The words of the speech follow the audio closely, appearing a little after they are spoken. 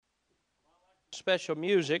special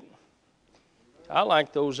music. I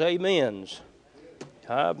like those amens.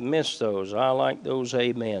 I've missed those. I like those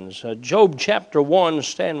amens. Job chapter 1,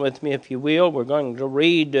 stand with me if you will. We're going to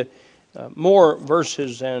read more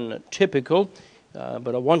verses than typical,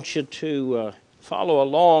 but I want you to follow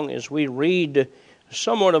along as we read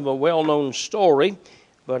somewhat of a well-known story,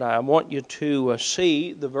 but I want you to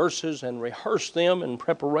see the verses and rehearse them in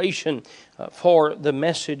preparation for the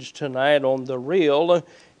message tonight on the real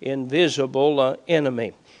invisible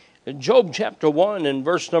enemy. Job chapter 1 and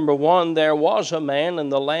verse number 1, there was a man in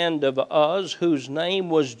the land of Uz whose name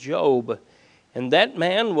was Job, and that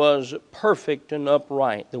man was perfect and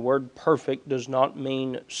upright. The word perfect does not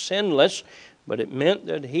mean sinless, but it meant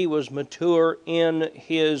that he was mature in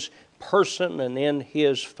his person and in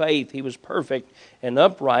his faith. He was perfect and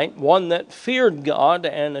upright, one that feared God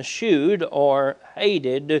and eschewed or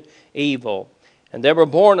hated evil. And there were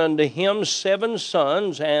born unto him 7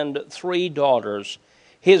 sons and 3 daughters.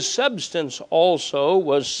 His substance also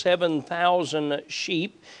was 7,000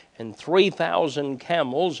 sheep and 3,000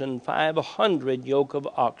 camels and 500 yoke of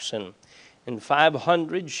oxen and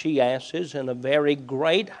 500 she-asses and a very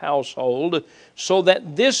great household, so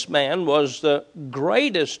that this man was the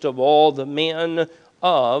greatest of all the men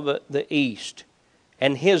of the east.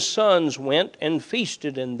 And his sons went and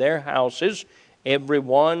feasted in their houses, every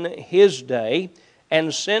one his day,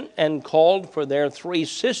 and sent and called for their 3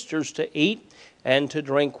 sisters to eat and to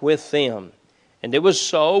drink with them. And it was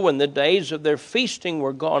so, when the days of their feasting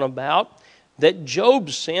were gone about, that Job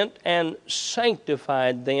sent and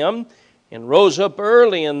sanctified them, and rose up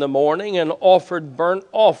early in the morning and offered burnt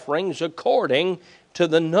offerings according to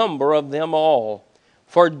the number of them all.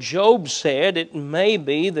 For Job said, it may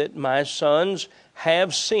be that my sons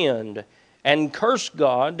have sinned and cursed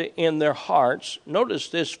God in their hearts. Notice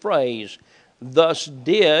this phrase, thus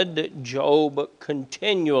did Job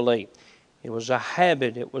continually. It was a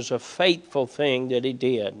habit, it was a faithful thing that he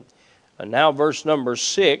did. And now verse number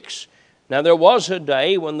 6, now there was a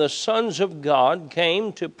day when the sons of God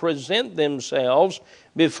came to present themselves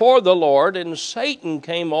before the Lord, and Satan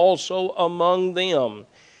came also among them.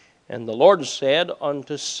 And the Lord said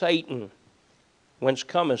unto Satan, whence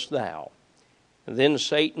comest thou? And then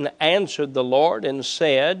Satan answered the Lord and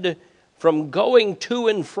said, from going to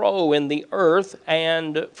and fro in the earth,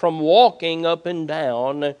 and from walking up and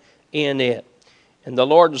down in it. And the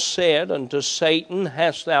Lord said unto Satan,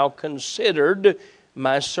 hast thou considered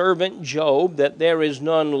my servant Job, that there is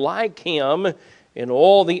none like him in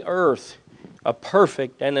all the earth, a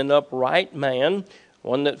perfect and an upright man,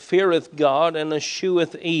 one that feareth God and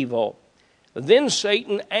escheweth evil? Then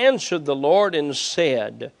Satan answered the Lord and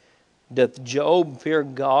said, doth Job fear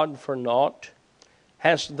God for naught?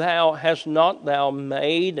 Hast not thou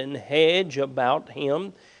made an hedge about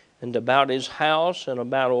him, and about his house, and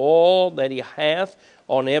about all that he hath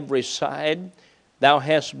on every side? Thou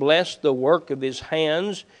hast blessed the work of his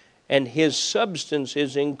hands, and his substance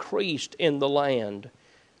is increased in the land.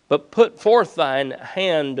 But put forth thine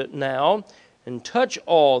hand now, and touch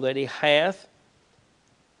all that he hath,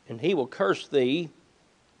 and he will curse thee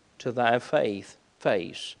to thy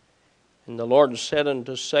face. And the Lord said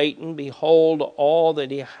unto Satan, behold, all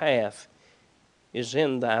that he hath is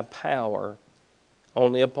in thy power,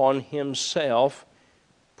 only upon himself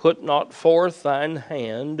put not forth thine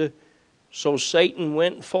hand. So Satan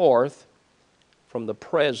went forth from the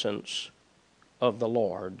presence of the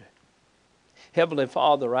Lord. Heavenly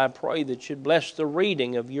Father, I pray that you'd bless the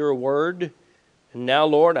reading of your word. And now,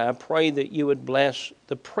 Lord, I pray that you would bless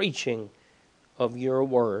the preaching of your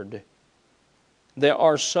word. There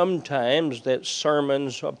are some times that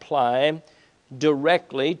sermons apply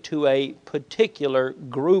directly to a particular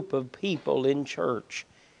group of people in church.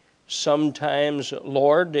 Sometimes,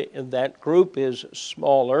 Lord, that group is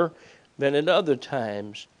smaller than at other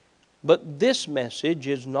times. But this message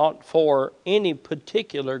is not for any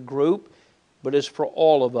particular group, but is for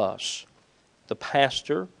all of us. The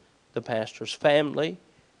pastor, the pastor's family,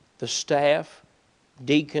 the staff,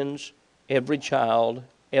 deacons, every child,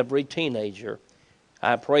 every teenager.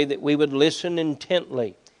 I pray that we would listen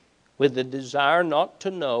intently with the desire not to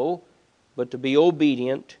know, but to be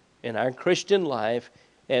obedient in our Christian life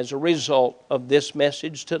as a result of this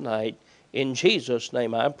message tonight. In Jesus'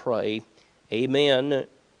 name I pray. Amen.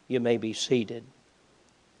 You may be seated.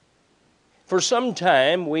 For some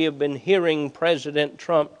time we have been hearing President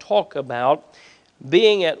Trump talk about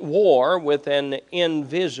being at war with an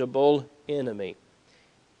invisible enemy.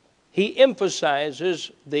 He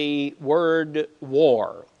emphasizes the word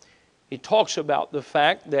war. He talks about the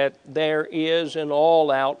fact that there is an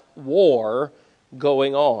all-out war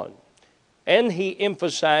going on. And he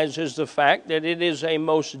emphasizes the fact that it is a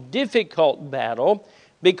most difficult battle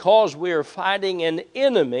because we are fighting an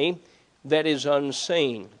enemy that is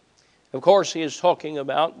unseen. Of course, he is talking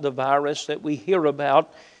about the virus that we hear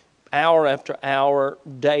about hour after hour,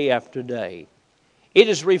 day after day. It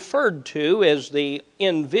is referred to as the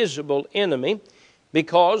invisible enemy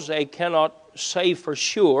because they cannot say for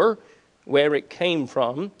sure where it came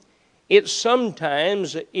from. It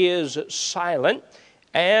sometimes is silent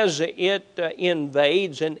as it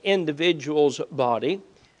invades an individual's body.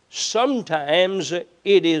 Sometimes it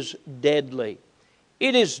is deadly.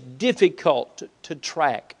 It is difficult to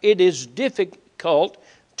track. It is difficult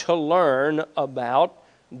to learn about.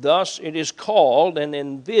 Thus, it is called an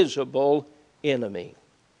invisible enemy.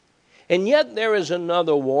 And yet there is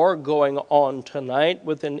another war going on tonight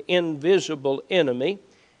with an invisible enemy,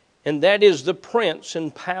 and that is the prince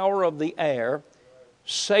and power of the air,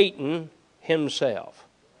 Satan himself.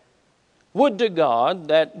 Would to God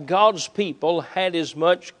that God's people had as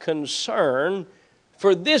much concern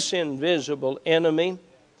for this invisible enemy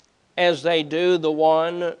as they do the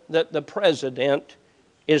one that the president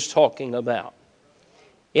is talking about.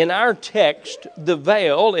 In our text, the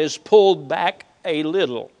veil is pulled back a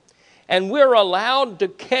little, and we're allowed to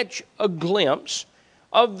catch a glimpse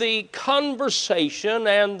of the conversation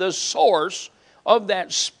and the source of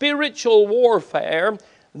that spiritual warfare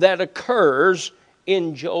that occurs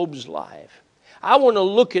in Job's life. I want to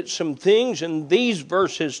look at some things in these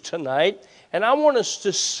verses tonight, and I want us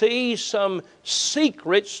to see some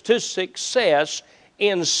secrets to success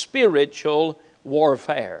in spiritual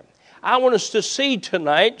warfare. I want us to see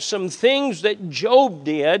tonight some things that Job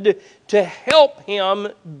did to help him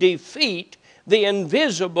defeat the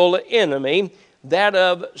invisible enemy, that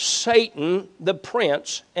of Satan, the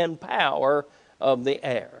prince and power of the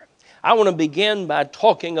air. I want to begin by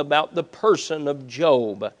talking about the person of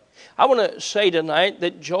Job. I want to say tonight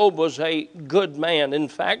that Job was a good man. In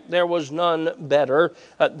fact, there was none better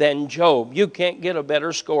than Job. You can't get a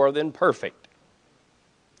better score than perfect.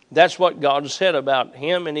 That's what God said about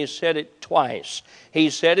him, and he said it twice. He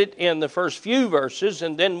said it in the first few verses,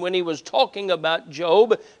 and then when he was talking about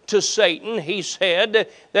Job to Satan, he said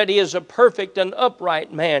that he is a perfect and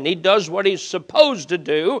upright man. He does what he's supposed to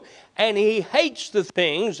do, and he hates the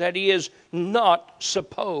things that he is not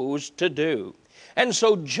supposed to do. And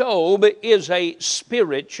so Job is a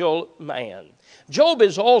spiritual man. Job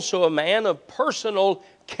is also a man of personal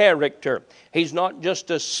character. He's not just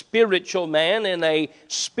a spiritual man in a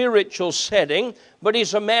spiritual setting, but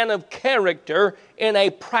he's a man of character in a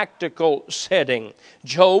practical setting.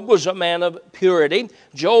 Job was a man of purity.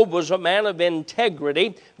 Job was a man of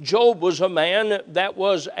integrity. Job was a man that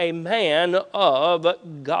was a man of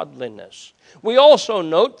godliness. We also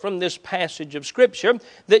note from this passage of Scripture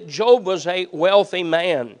that Job was a wealthy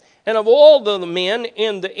man. And of all the men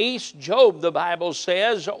in the East, Job, the Bible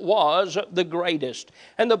says, was the greatest.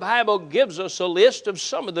 And the Bible gives us a list of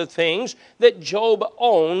some of the things that Job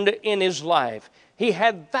owned in his life. He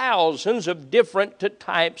had thousands of different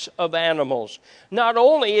types of animals. Not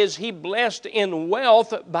only is he blessed in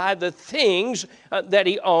wealth by the things that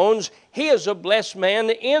he owns, he is a blessed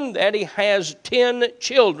man in that he has 10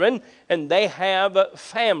 children, and they have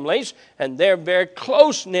families, and they're very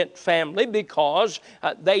close-knit family because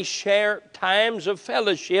they share times of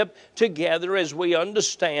fellowship together, as we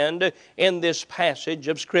understand in this passage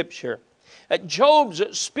of Scripture. Job's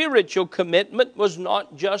spiritual commitment was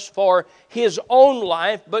not just for his own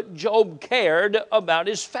life, but Job cared about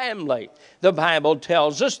his family. The Bible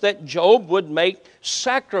tells us that Job would make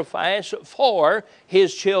sacrifice for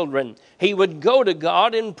his children. He would go to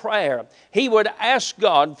God in prayer. He would ask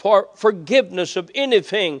God for forgiveness of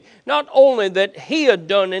anything, not only that he had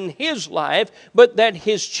done in his life, but that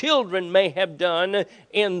his children may have done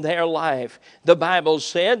in their life. The Bible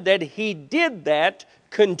said that he did that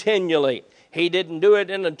continually. He didn't do it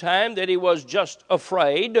in a time that he was just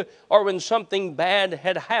afraid or when something bad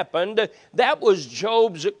had happened. That was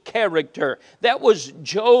Job's character. That was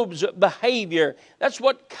Job's behavior. That's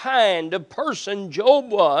what kind of person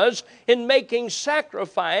Job was in making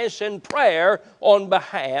sacrifice and prayer on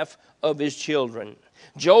behalf of his children.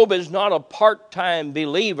 Job is not a part-time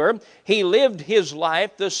believer. He lived his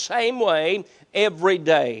life the same way every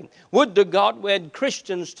day. Would to God we had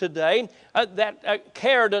Christians today that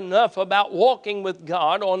cared enough about walking with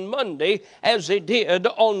God on Monday as they did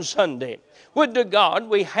on Sunday. Would to God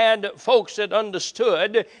we had folks that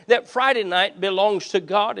understood that Friday night belongs to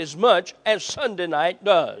God as much as Sunday night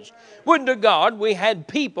does. Would to God we had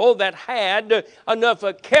people that had enough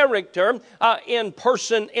character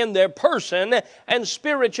in their person and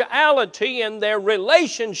spirituality in their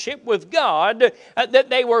relationship with God that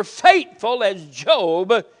they were faithful as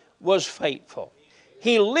Job was faithful.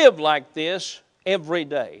 He lived like this every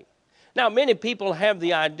day. Now, many people have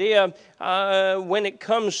the idea when it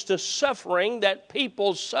comes to suffering that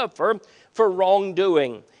people suffer for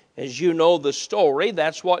wrongdoing. As you know the story,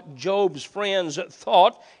 that's what Job's friends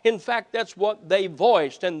thought. In fact, that's what they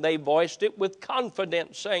voiced, and they voiced it with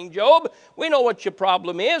confidence, saying, Job, we know what your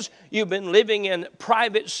problem is. You've been living in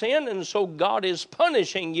private sin, and so God is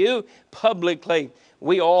punishing you publicly.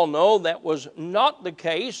 We all know that was not the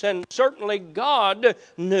case, and certainly God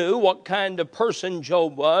knew what kind of person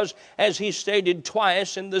Job was, as he stated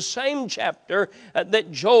twice in the same chapter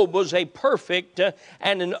that Job was a perfect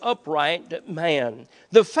and an upright man.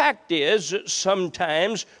 The fact is,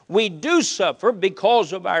 sometimes we do suffer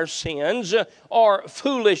because of our sins or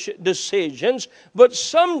foolish decisions, but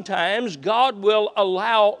sometimes God will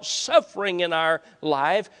allow suffering in our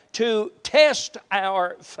life to test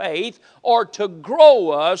our faith or to grow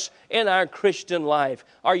us in our Christian life.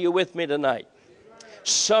 Are you with me tonight?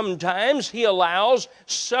 Sometimes He allows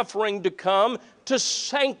suffering to come to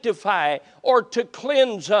sanctify or to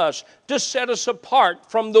cleanse us, to set us apart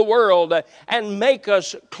from the world and make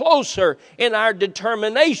us closer in our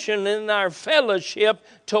determination, in our fellowship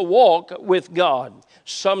to walk with God.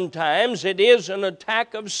 Sometimes it is an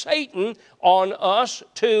attack of Satan on us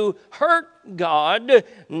to hurt God.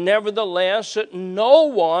 Nevertheless, no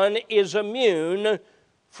one is immune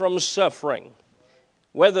from suffering.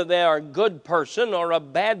 Whether they are a good person or a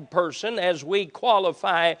bad person, as we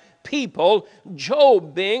qualify people,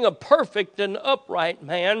 Job, being a perfect and upright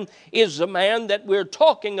man, is the man that we're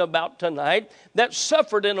talking about tonight that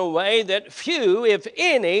suffered in a way that few, if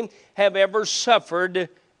any, have ever suffered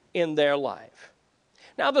in their life.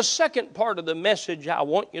 Now, the second part of the message I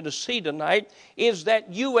want you to see tonight is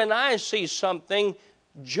that you and I see something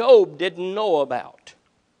Job didn't know about.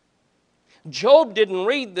 Job didn't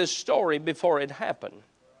read this story before it happened.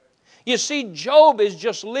 You see, Job is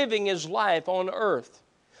just living his life on earth.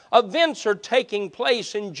 Events are taking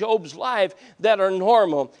place in Job's life that are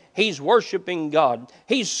normal. He's worshiping God.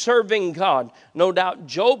 He's serving God. No doubt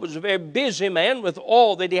Job was a very busy man with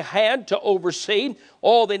all that he had to oversee,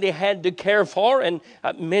 all that he had to care for. And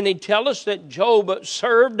many tell us that Job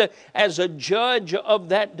served as a judge of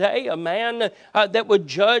that day, a man that would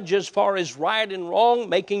judge as far as right and wrong,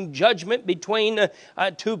 making judgment between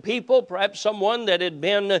two people, perhaps someone that had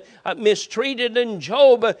been mistreated. And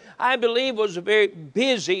Job, I believe, was a very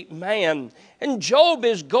busy man. And Job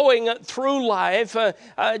is going through life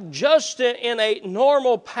just in a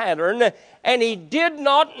normal pattern, and he did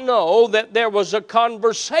not know that there was a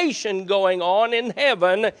conversation going on in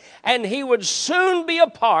heaven, and he would soon be a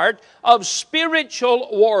part of spiritual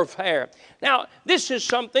warfare. Now, this is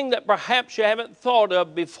something that perhaps you haven't thought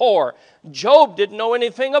of before. Job didn't know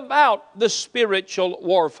anything about the spiritual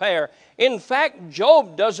warfare. In fact,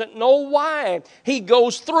 Job doesn't know why he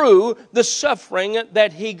goes through the suffering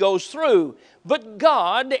that he goes through. But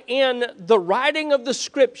God, in the writing of the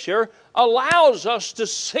Scripture, allows us to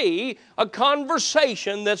see a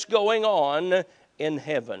conversation that's going on in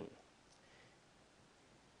heaven.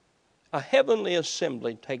 A heavenly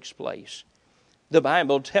assembly takes place. The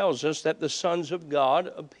Bible tells us that the sons of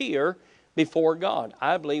God appear before God.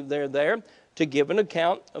 I believe they're there to give an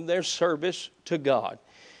account of their service to God.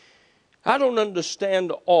 I don't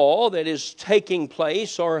understand all that is taking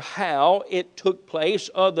place or how it took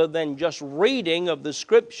place other than just reading of the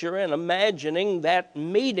Scripture and imagining that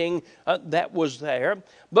meeting that was there.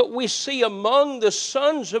 But we see among the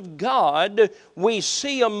sons of God, we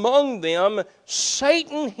see among them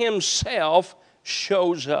Satan himself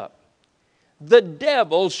shows up. The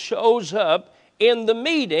devil shows up in the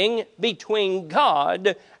meeting between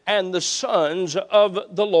God and the sons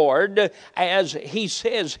of the Lord, as he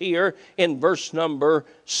says here in verse number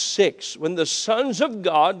 6. When the sons of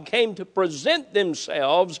God came to present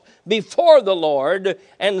themselves before the Lord,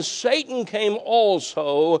 and Satan came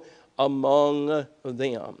also among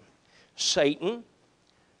them. Satan,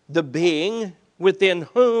 the being within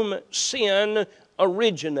whom sin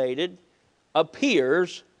originated,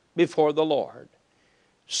 appears before the Lord.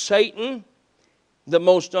 Satan, the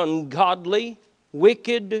most ungodly,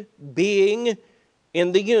 wicked being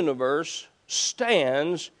in the universe,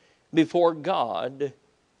 stands before God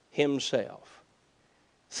himself.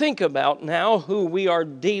 Think about now who we are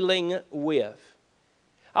dealing with.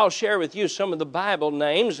 I'll share with you some of the Bible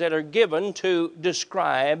names that are given to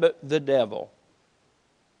describe the devil.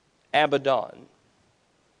 Abaddon,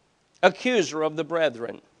 accuser of the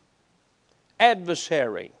brethren,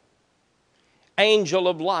 adversary, angel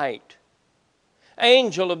of light,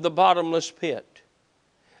 angel of the bottomless pit,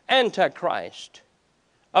 Antichrist,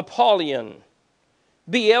 Apollyon,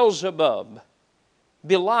 Beelzebub,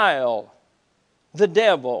 Belial, the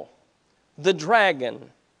devil, the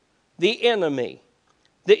dragon, the enemy,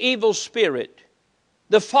 the evil spirit,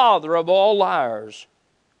 the father of all liars,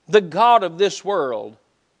 the god of this world,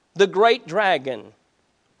 the great dragon,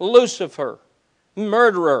 Lucifer,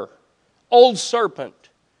 murderer, old serpent,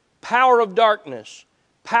 power of darkness,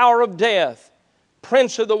 power of death,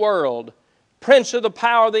 prince of the world, prince of the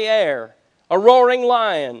power of the air, a roaring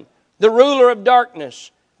lion, the ruler of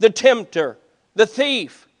darkness, the tempter, the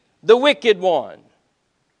thief, the wicked one.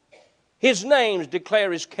 His names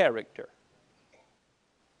declare his character.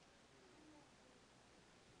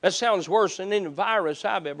 That sounds worse than any virus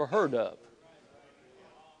I've ever heard of.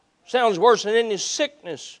 Sounds worse than any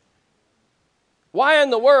sickness. Why in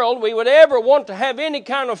the world we would ever want to have any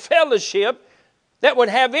kind of fellowship that would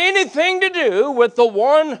have anything to do with the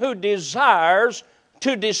one who desires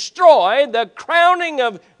to destroy the crowning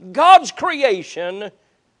of God's creation,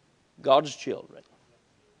 God's children.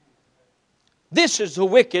 This is the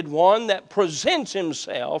wicked one that presents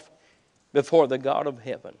himself before the God of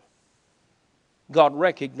heaven. God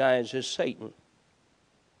recognizes Satan.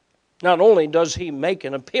 Not only does he make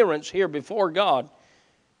an appearance here before God,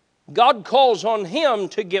 God calls on him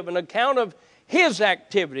to give an account of his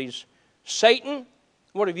activities. Satan,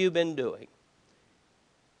 what have you been doing?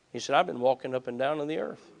 He said, I've been walking up and down on the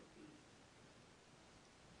earth.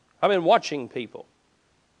 I've been watching people.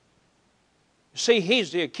 See,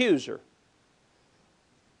 he's the accuser.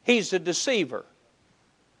 He's the deceiver.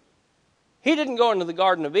 He didn't go into the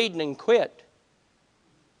Garden of Eden and quit.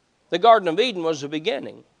 The Garden of Eden was the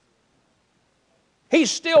beginning. He's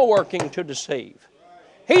still working to deceive.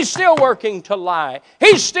 He's still working to lie.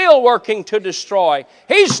 He's still working to destroy.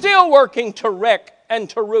 He's still working to wreck and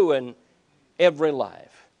to ruin every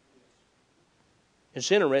life. It's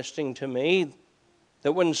interesting to me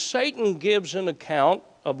that when Satan gives an account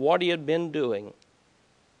of what he had been doing,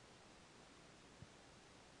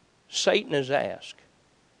 Satan is asked,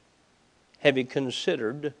 have you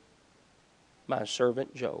considered my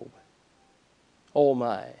servant Job? Oh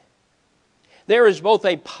my. There is both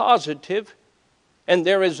a positive and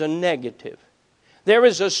there is a negative. There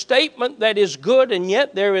is a statement that is good and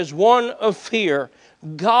yet there is one of fear.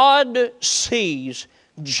 God sees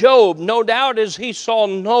Job, no doubt, as he saw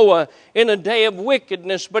Noah in a day of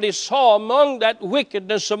wickedness, but he saw among that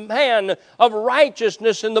wickedness a man of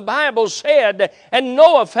righteousness, and the Bible said, and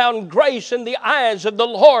Noah found grace in the eyes of the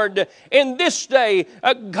Lord. In this day,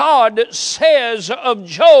 God says of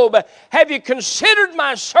Job, have you considered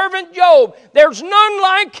my servant Job? There's none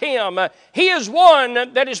like him. He is one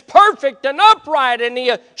that is perfect and upright, and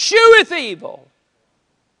he escheweth evil.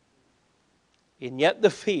 And yet the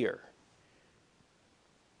fear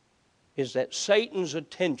is that Satan's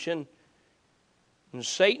attention and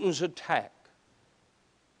Satan's attack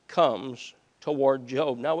comes toward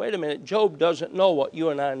Job. Now wait a minute, Job doesn't know what you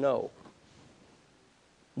and I know.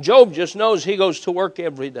 Job just knows he goes to work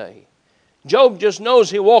every day. Job just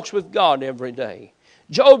knows he walks with God every day.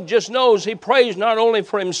 Job just knows he prays not only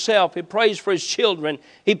for himself, he prays for his children,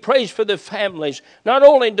 he prays for the families. Not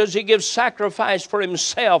only does he give sacrifice for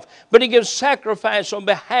himself, but he gives sacrifice on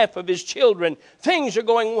behalf of his children. Things are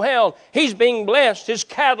going well. He's being blessed. His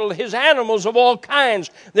cattle, his animals of all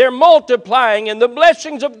kinds, they're multiplying, and the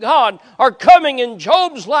blessings of God are coming in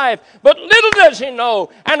Job's life. But little does he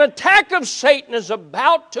know, an attack of Satan is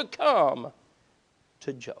about to come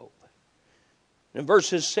to Job. In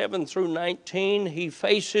verses 7 through 19, he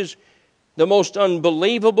faces the most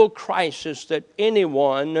unbelievable crisis that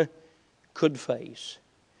anyone could face.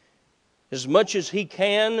 As much as he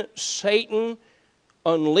can, Satan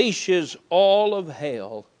unleashes all of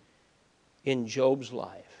hell in Job's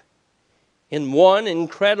life. In one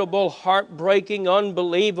incredible, heartbreaking,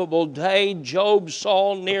 unbelievable day, Job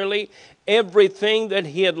saw nearly everything that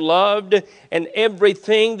he had loved and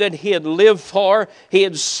everything that he had lived for. He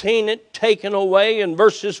had seen it taken away in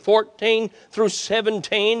verses 14 through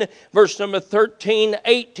 17. Verse number 13,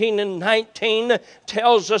 18, and 19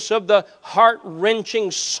 tells us of the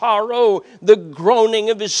heart-wrenching sorrow, the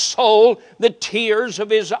groaning of his soul, the tears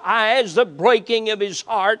of his eyes, the breaking of his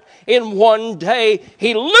heart. In one day,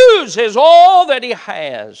 he loses all that he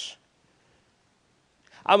has.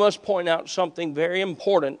 I must point out something very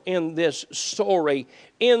important in this story,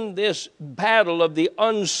 in this battle of the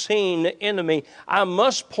unseen enemy. I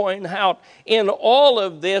must point out, in all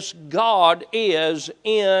of this, God is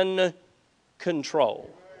in control.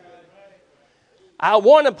 I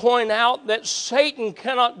want to point out that Satan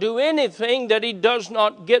cannot do anything that he does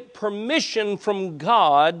not get permission from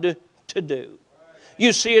God to do.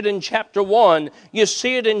 You see it in chapter 1. You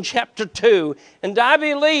see it in chapter 2. And I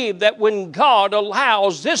believe that when God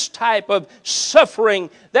allows this type of suffering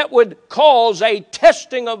that would cause a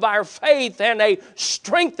testing of our faith and a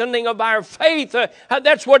strengthening of our faith,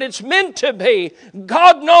 that's what it's meant to be.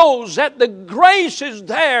 God knows that the grace is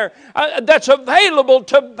there that's available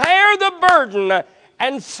to bear the burden.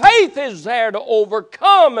 And faith is there to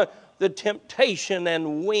overcome the temptation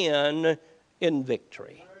and win in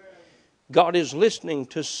victory. God is listening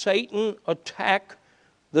to Satan attack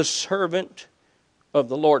the servant of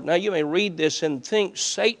the Lord. Now you may read this and think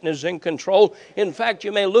Satan is in control. In fact,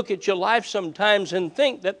 you may look at your life sometimes and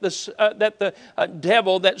think that the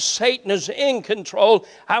devil, that Satan is in control.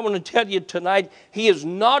 I want to tell you tonight, he is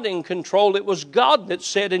not in control. It was God that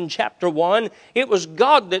said in chapter 1. It was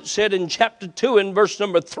God that said in chapter 2 in verse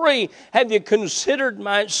number 3, have you considered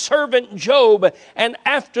my servant Job? And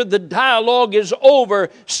after the dialogue is over,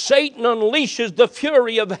 Satan unleashes the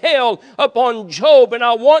fury of hell upon Job. And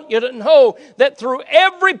I want you to know that through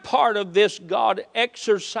every part of this, God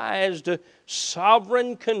exercised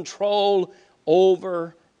sovereign control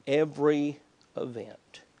over every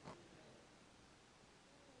event.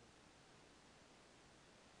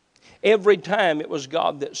 Every time it was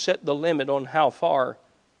God that set the limit on how far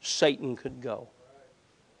Satan could go.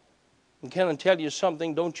 And can I tell you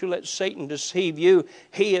something? Don't you let Satan deceive you.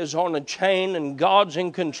 He is on a chain and God's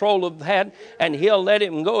in control of that. And He'll let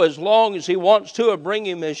him go as long as He wants to or bring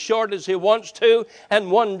him as short as He wants to.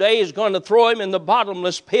 And one day He's going to throw him in the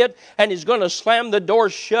bottomless pit and He's going to slam the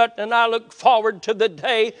door shut. And I look forward to the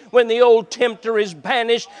day when the old tempter is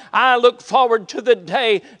banished. I look forward to the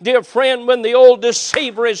day, dear friend, when the old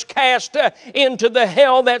deceiver is cast into the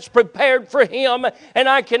hell that's prepared for him. And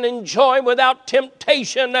I can enjoy without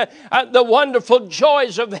temptation the wonderful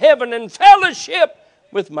joys of heaven and fellowship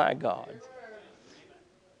with my God.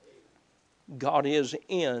 God is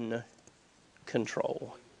in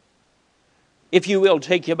control. If you will,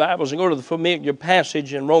 take your Bibles and go to the familiar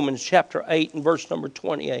passage in Romans chapter 8 and verse number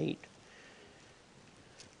 28.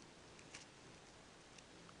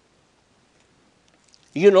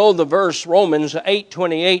 You know the verse, Romans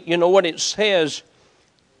 8:28. You know what it says.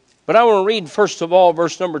 But I want to read first of all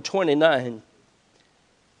verse number 29.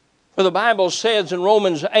 For the Bible says in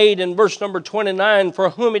Romans 8 and verse number 29,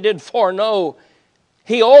 for whom He did foreknow,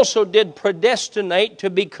 He also did predestinate to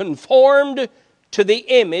be conformed to the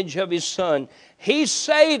image of His Son. He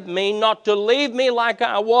saved me not to leave me like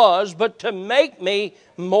I was, but to make me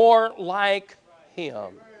more like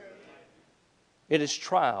Him. It is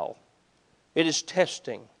trial. It is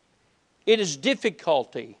testing. It is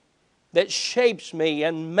difficulty that shapes me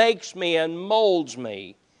and makes me and molds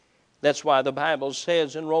me. That's why the Bible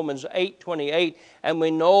says in Romans 8:28, and we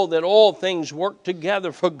know that all things work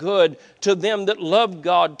together for good to them that love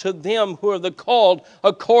God, to them who are the called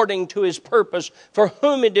according to His purpose, for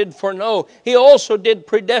whom He did foreknow. He also did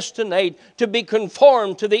predestinate to be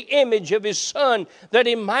conformed to the image of His Son, that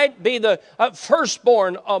He might be the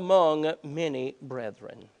firstborn among many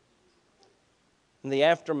brethren. In the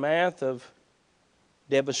aftermath of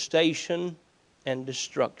devastation and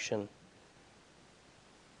destruction,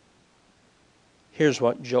 here's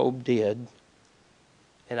what Job did.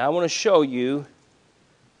 And I want to show you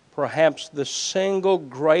perhaps the single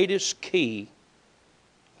greatest key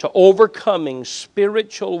to overcoming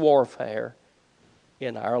spiritual warfare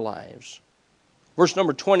in our lives. Verse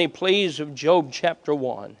number 20, please, of Job chapter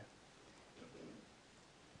 1.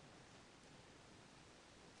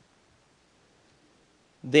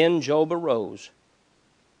 Then Job arose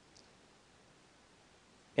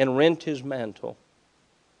and rent his mantle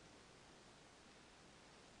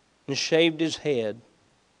and shaved his head.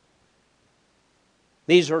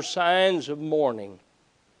 These are signs of mourning.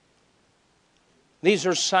 These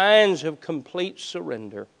are signs of complete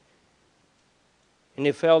surrender. And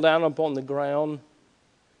he fell down upon the ground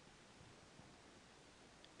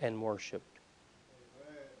and worshiped.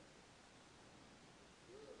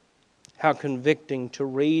 How convicting to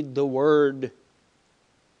read the word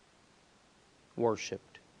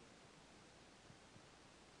worshiped.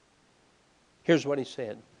 Here's what he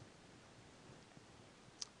said.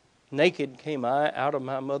 Naked came I out of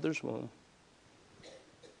my mother's womb,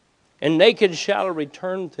 and naked shall I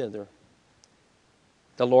return thither.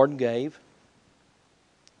 The Lord gave,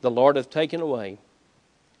 the Lord hath taken away.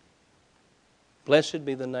 Blessed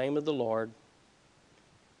be the name of the Lord.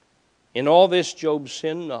 In all this Job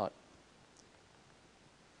sinned not,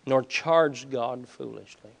 nor charged God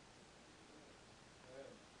foolishly.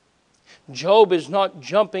 Job is not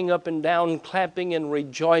jumping up and down, clapping and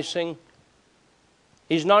rejoicing.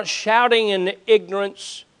 He's not shouting in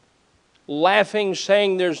ignorance, laughing,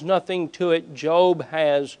 saying there's nothing to it. Job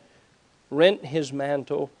has rent his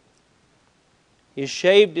mantle. He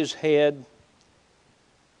shaved his head.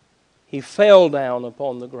 He fell down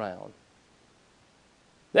upon the ground.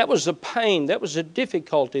 That was the pain, that was the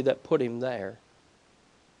difficulty that put him there.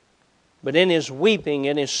 But in his weeping,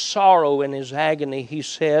 in his sorrow, in his agony, he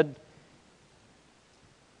said,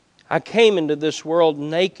 I came into this world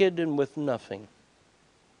naked and with nothing.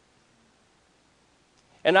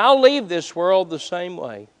 And I'll leave this world the same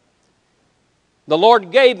way. The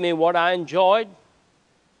Lord gave me what I enjoyed.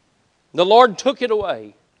 The Lord took it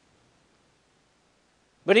away.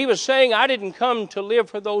 But he was saying, I didn't come to live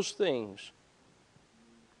for those things.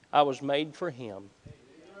 I was made for Him.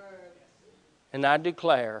 And I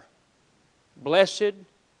declare, blessed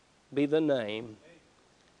be the name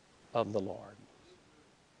of the Lord.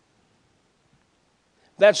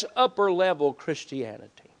 That's upper level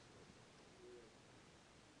Christianity.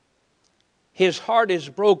 His heart is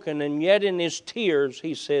broken, and yet in his tears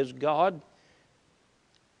he says, God,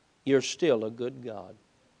 you're still a good God.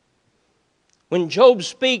 When Job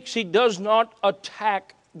speaks, he does not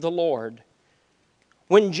attack the Lord.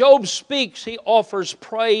 When Job speaks, he offers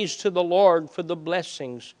praise to the Lord for the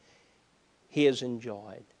blessings he has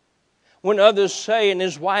enjoyed. When others say, and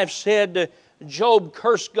his wife said, Job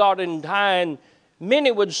cursed God and died,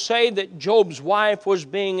 many would say that Job's wife was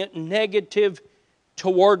being negative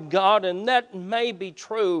toward God, and that may be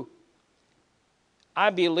true. I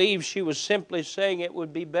believe she was simply saying it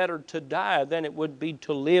would be better to die than it would be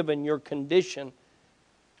to live in your condition.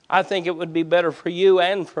 I think it would be better for you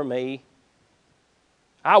and for me.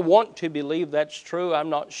 I want to believe that's true. I'm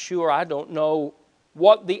not sure. I don't know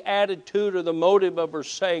what the attitude or the motive of her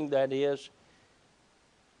saying that is.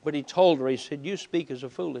 But he told her, he said, you speak as a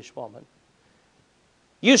foolish woman.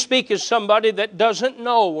 You speak as somebody that doesn't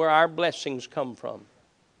know where our blessings come from.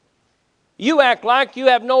 You act like you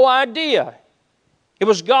have no idea. It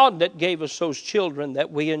was God that gave us those children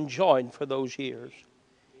that we enjoyed for those years.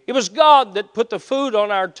 It was God that put the food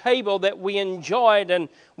on our table that we enjoyed, and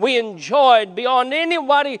we enjoyed beyond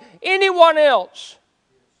anyone else.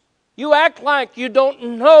 You act like you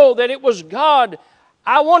don't know that it was God.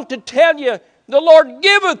 I want to tell you, the Lord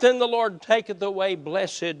giveth and the Lord taketh away.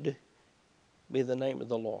 Blessed be the name of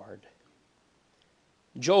the Lord.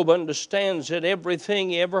 Job understands that everything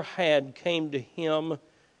he ever had came to him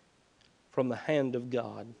from the hand of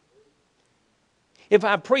God. If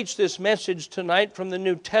I preach this message tonight from the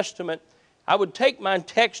New Testament, I would take my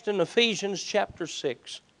text in Ephesians chapter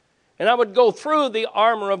 6, and I would go through the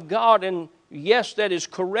armor of God, and yes, that is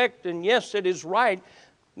correct, and yes, that is right.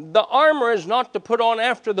 The armor is not to put on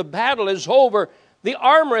after the battle is over. The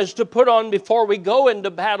armor is to put on before we go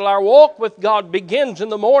into battle. Our walk with God begins in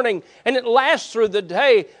the morning and it lasts through the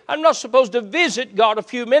day. I'm not supposed to visit God a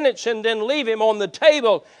few minutes and then leave Him on the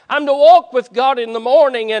table. I'm to walk with God in the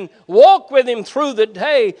morning and walk with Him through the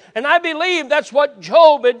day. And I believe that's what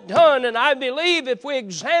Job had done. And I believe if we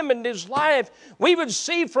examined his life, we would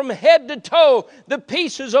see from head to toe the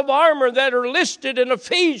pieces of armor that are listed in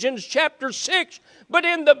Ephesians chapter 6. But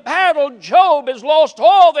in the battle, Job has lost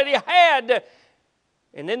all that he had.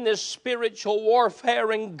 And in this spiritual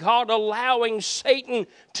warfare and God allowing Satan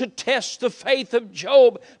to test the faith of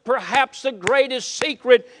Job, perhaps the greatest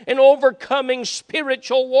secret in overcoming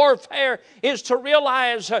spiritual warfare is to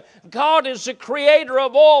realize God is the creator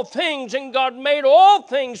of all things and God made all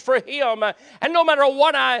things for Him. And no matter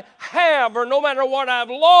what I have or no matter what I've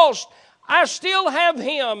lost, I still have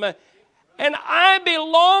Him. And I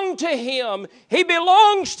belong to Him. He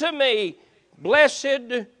belongs to me.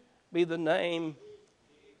 Blessed be the name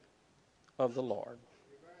of the Lord.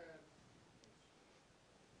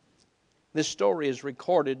 This story is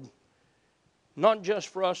recorded not just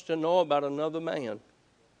for us to know about another man,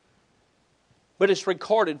 but it's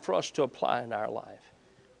recorded for us to apply in our life.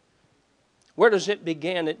 Where does it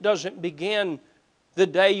begin? It doesn't begin the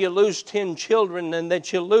day you lose 10 children and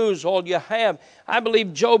that you lose all you have. I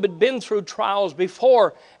believe Job had been through trials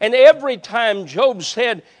before, and every time Job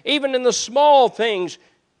said, even in the small things,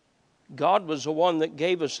 God was the one that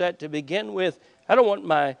gave us that to begin with. I don't want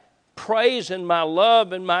my praise and my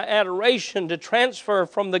love and my adoration to transfer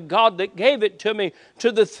from the God that gave it to me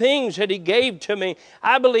to the things that He gave to me.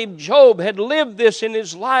 I believe Job had lived this in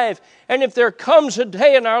his life. And if there comes a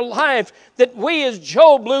day in our life that we as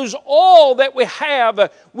Job lose all that we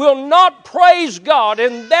have, we'll not praise God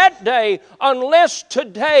in that day unless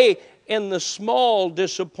today, in the small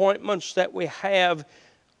disappointments that we have,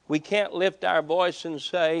 we can't lift our voice and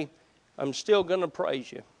say, I'm still going to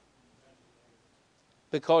praise you,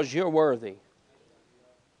 because you're worthy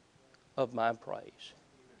of my praise.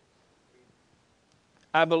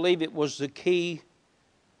 I believe it was the key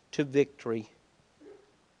to victory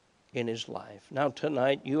in his life. Now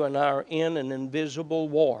tonight, you and I are in an invisible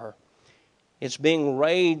war. It's being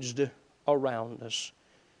raged around us.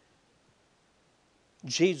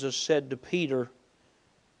 Jesus said to Peter,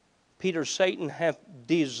 Peter, Satan hath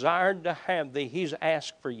desired to have thee. He's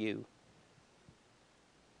asked for you.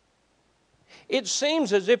 It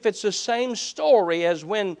seems as if it's the same story as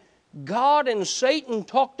when God and Satan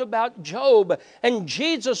talked about Job, and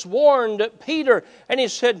Jesus warned Peter, and He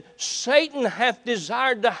said, Satan hath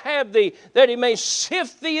desired to have thee, that he may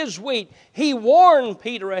sift thee as wheat. He warned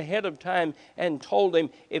Peter ahead of time and told him,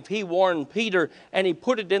 if He warned Peter and He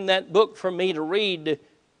put it in that book for me to read,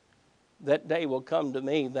 that day will come to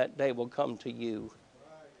me, that day will come to you.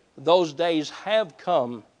 Those days have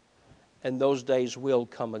come, and those days will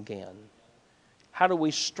come again. How do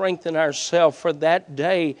we strengthen ourselves for that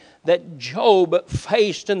day that Job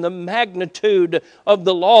faced and the magnitude of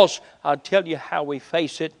the loss? I'll tell you how we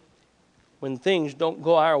face it. When things don't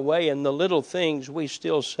go our way and the little things, we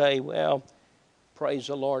still say, well, praise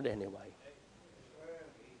the Lord anyway.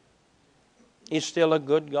 He's still a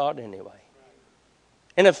good God anyway.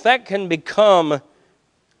 And if that can become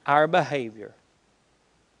our behavior,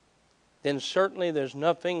 then certainly there's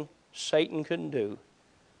nothing Satan can do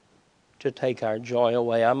to take our joy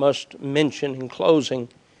away. I must mention in closing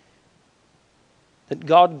that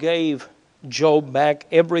God gave Job back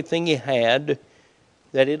everything he had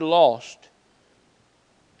that he'd lost,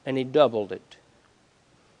 and He doubled it.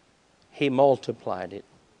 He multiplied it.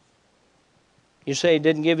 You say He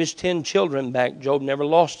didn't give his 10 children back. Job never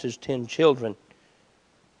lost his 10 children.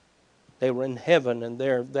 They were in heaven, and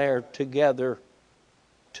they're there together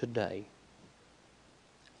today.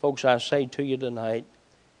 Folks, I say to you tonight,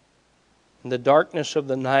 in the darkness of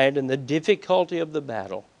the night and the difficulty of the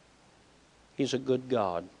battle, He's a good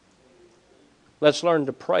God. Let's learn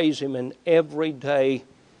to praise Him in every day,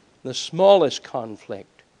 the smallest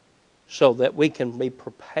conflict, so that we can be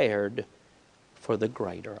prepared for the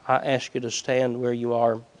greater. I ask you to stand where you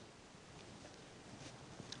are.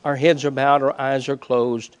 Our heads are bowed, our eyes are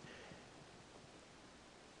closed.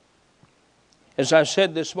 As I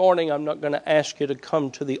said this morning, I'm not going to ask you to come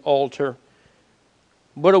to the altar,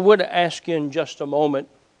 but I would ask you in just a moment,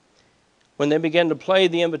 when they begin to play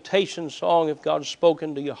the invitation song, if God's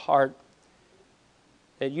spoken to your heart,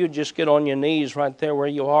 that you just get on your knees right there where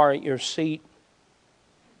you are at your seat,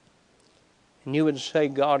 and you would say,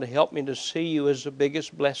 God, help me to see You as the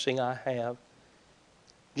biggest blessing I have.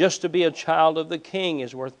 Just to be a child of the King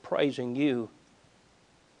is worth praising You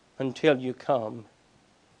until You come,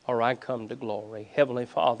 or I come to glory. Heavenly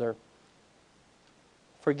Father,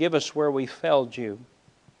 forgive us where we failed You,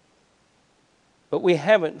 but we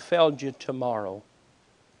haven't failed You tomorrow.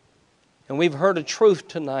 And we've heard a truth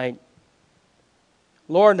tonight.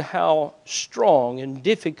 Lord, how strong and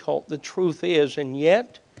difficult the truth is, and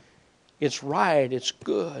yet it's right, it's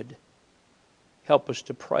good. Help us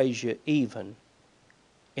to praise You even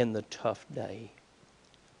in the tough day.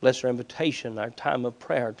 Bless our invitation, our time of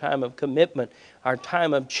prayer, our time of commitment, our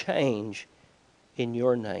time of change. In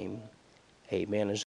Your name, amen.